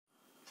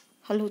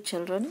Hello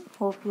children,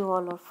 hope you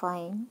all are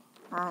fine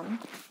and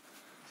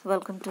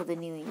welcome to the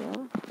new year.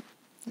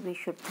 We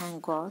should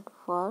thank God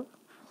for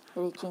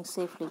reaching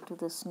safely to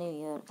this new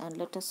year, and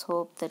let us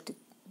hope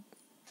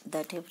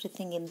that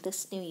everything in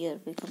this new year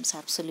becomes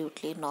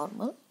absolutely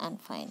normal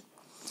and fine.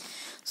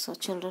 So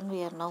children,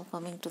 we are now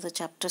coming to the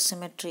chapter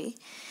Symmetry,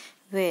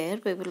 where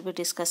we will be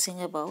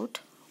discussing about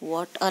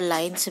what a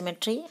line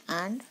symmetry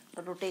and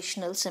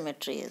rotational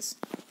symmetry is.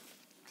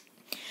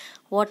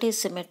 What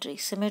is symmetry?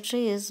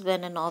 Symmetry is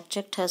when an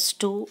object has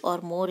two or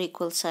more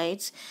equal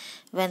sides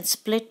when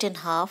split in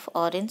half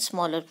or in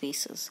smaller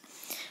pieces.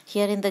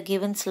 Here in the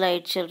given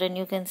slide, children,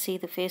 you can see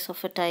the face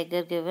of a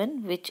tiger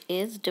given, which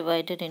is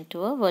divided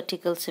into a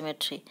vertical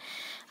symmetry.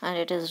 And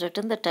it is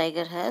written the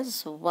tiger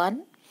has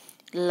one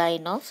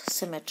line of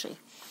symmetry.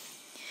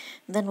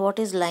 Then what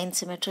is line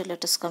symmetry?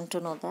 Let us come to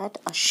know that.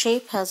 A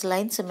shape has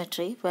line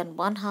symmetry when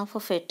one half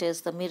of it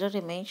is the mirror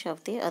image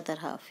of the other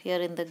half.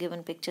 Here in the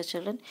given picture,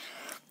 children,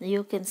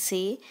 you can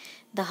see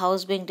the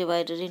house being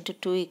divided into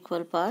two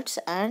equal parts,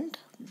 and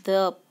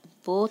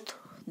both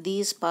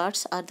these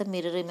parts are the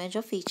mirror image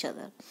of each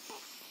other.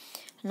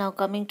 Now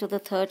coming to the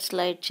third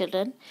slide,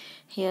 children,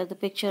 here the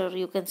picture,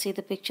 you can see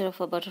the picture of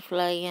a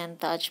butterfly and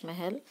Taj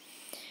Mahal.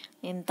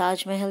 In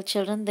Taj Mahal,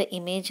 children, the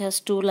image has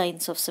two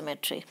lines of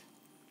symmetry,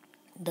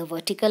 the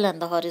vertical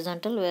and the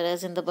horizontal,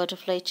 whereas in the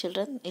butterfly,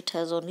 children, it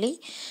has only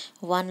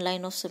one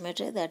line of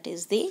symmetry, that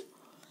is the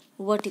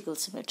vertical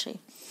symmetry.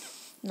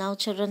 Now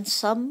children,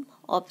 some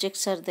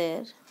objects are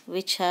there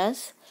which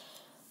has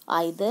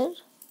either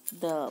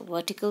the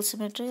vertical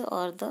symmetry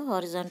or the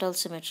horizontal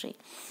symmetry,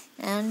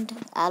 and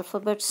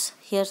alphabets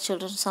here,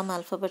 children, some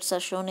alphabets are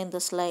shown in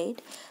the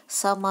slide.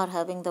 Some are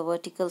having the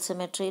vertical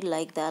symmetry,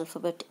 like the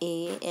alphabet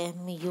A,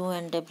 M, U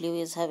and W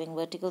is having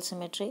vertical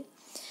symmetry,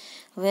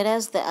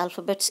 whereas the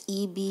alphabets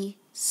E, B,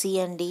 C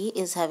and D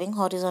is having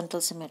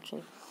horizontal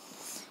symmetry,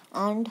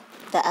 and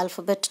the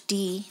alphabet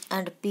T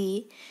and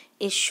P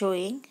is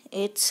showing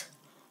its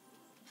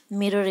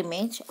mirror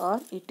image,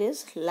 or it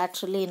is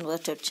laterally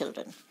inverted,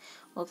 children.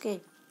 Okay,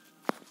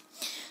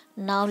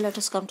 now let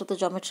us come to the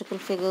geometrical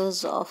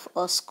figures of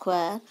a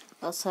square,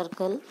 a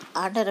circle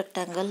and a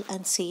rectangle,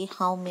 and see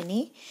how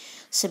many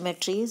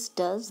symmetries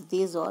does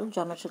these all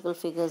geometrical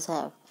figures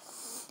have.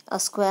 A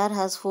square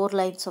has four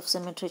lines of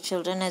symmetry,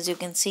 children, as you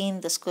can see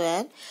in the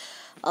square,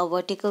 a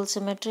vertical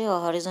symmetry, a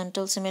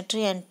horizontal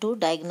symmetry and two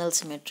diagonal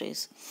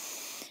symmetries.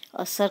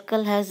 A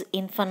circle has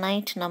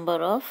infinite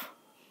number of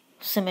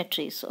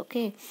symmetries.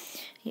 Okay,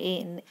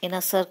 in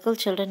a circle,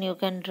 children, you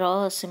can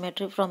draw a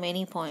symmetry from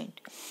any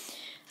point,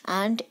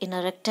 and in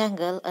a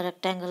rectangle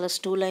has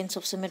two lines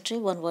of symmetry,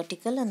 one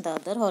vertical and the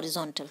other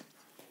horizontal.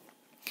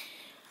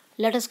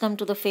 Let us come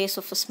to the face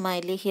of a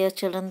smiley. Here,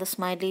 children, the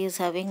smiley is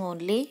having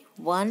only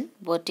one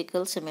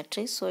vertical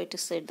symmetry, so it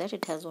is said that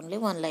it has only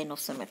one line of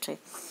symmetry.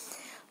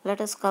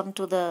 Let us come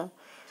to the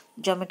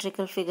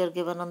geometrical figure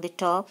given on the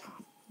top,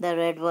 the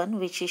red one,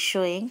 which is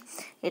showing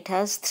it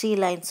has three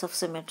lines of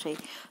symmetry.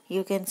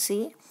 You can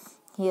see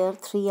here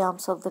three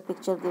arms of the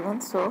picture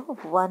given, so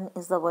one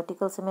is the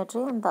vertical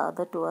symmetry and the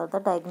other two are the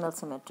diagonal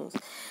symmetries.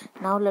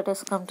 Now let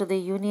us come to the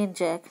Union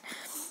Jack.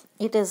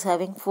 It is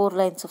having four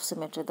lines of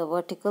symmetry, the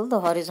vertical,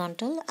 the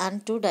horizontal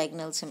and two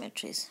diagonal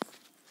symmetries.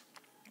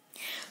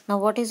 Now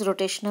what is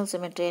rotational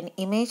symmetry? An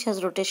image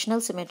has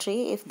rotational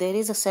symmetry if there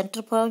is a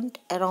center point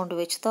around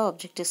which the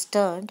object is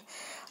turned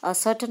a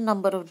certain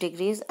number of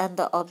degrees and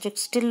the object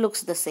still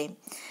looks the same.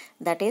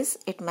 That is,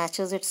 it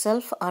matches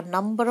itself a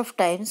number of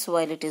times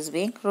while it is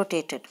being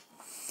rotated.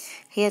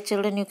 Here,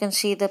 children, you can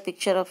see the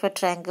picture of a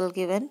triangle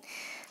given.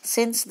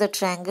 Since the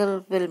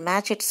triangle will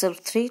match itself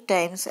three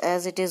times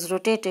as it is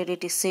rotated,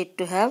 it is said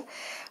to have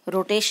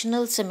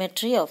rotational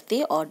symmetry of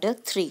the order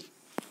 3.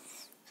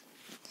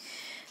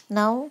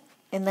 Now,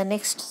 in the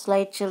next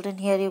slide, children,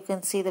 here you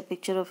can see the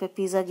picture of a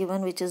pizza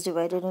given, which is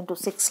divided into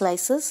 6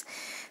 slices.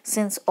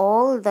 Since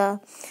all the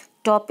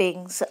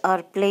toppings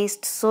are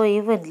placed so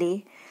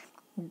evenly,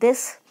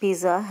 this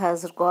pizza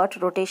has got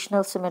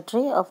rotational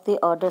symmetry of the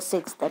order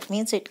 6. That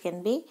means it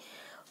can be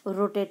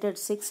rotated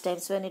 6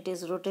 times. When it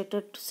is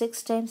rotated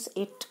 6 times,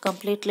 it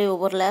completely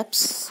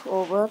overlaps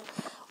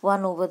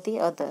one over the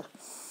other.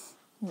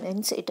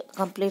 Means it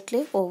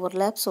completely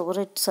overlaps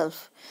over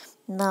itself.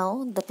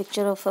 Now the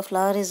picture of a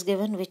flower is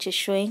given, which is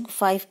showing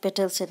 5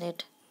 petals in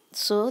it.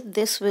 So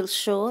this will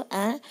show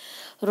a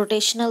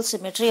rotational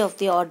symmetry of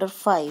the order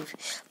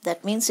 5.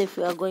 That means if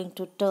you are going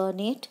to turn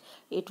it,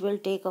 it will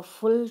take a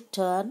full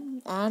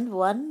turn and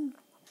one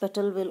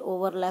petal will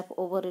overlap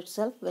over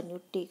itself when you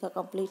take a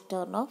complete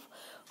turn of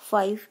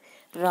 5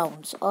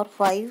 rounds or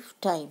 5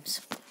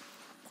 times.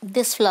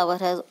 This flower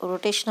has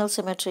rotational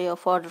symmetry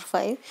of order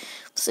 5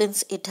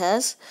 since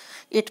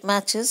it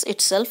matches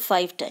itself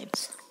 5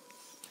 times.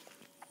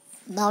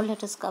 Now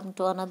let us come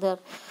to another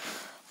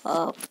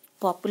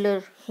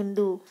popular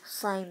Hindu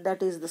sign,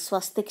 that is the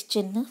swastik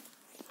chinna.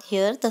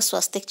 Here the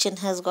swastik chinna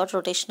has got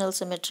rotational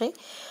symmetry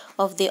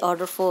of the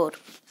order 4.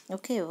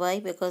 Okay, why?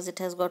 Because it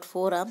has got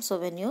 4 arms, so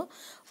when you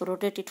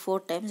rotate it 4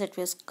 times, it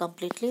will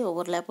completely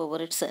overlap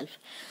over itself.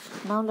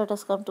 Now let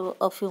us come to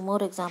a few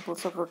more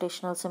examples of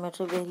rotational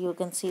symmetry where you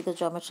can see the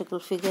geometrical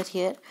figure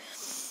here.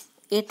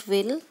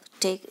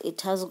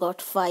 It has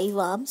got 5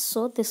 arms,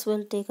 so this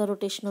will take a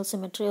rotational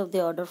symmetry of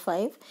the order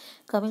 5.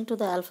 Coming to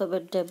the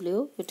alphabet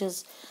W, it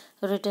is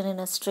written in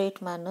a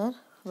straight manner.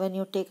 When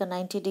you take a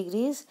 90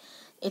 degrees,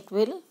 it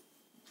will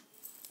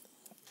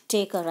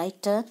take a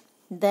right turn,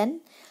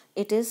 then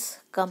it is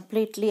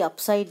completely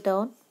upside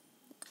down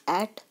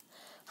at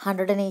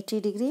 180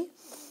 degree,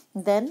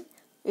 then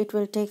it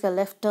will take a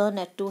left turn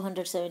at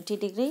 270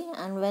 degree,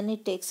 and when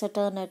it takes a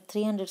turn at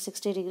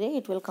 360 degree,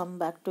 it will come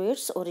back to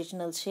its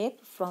original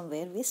shape from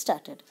where we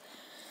started.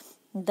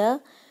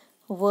 The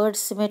word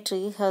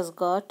symmetry has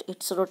got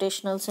its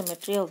rotational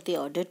symmetry of the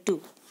order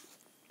 2.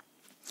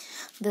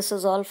 This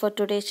is all for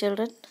today,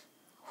 children.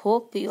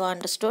 Hope you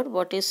understood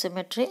what is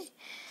symmetry.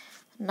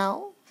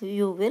 Now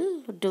you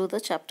will do the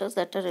chapters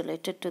that are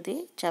related to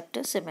the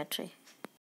chapter Symmetry.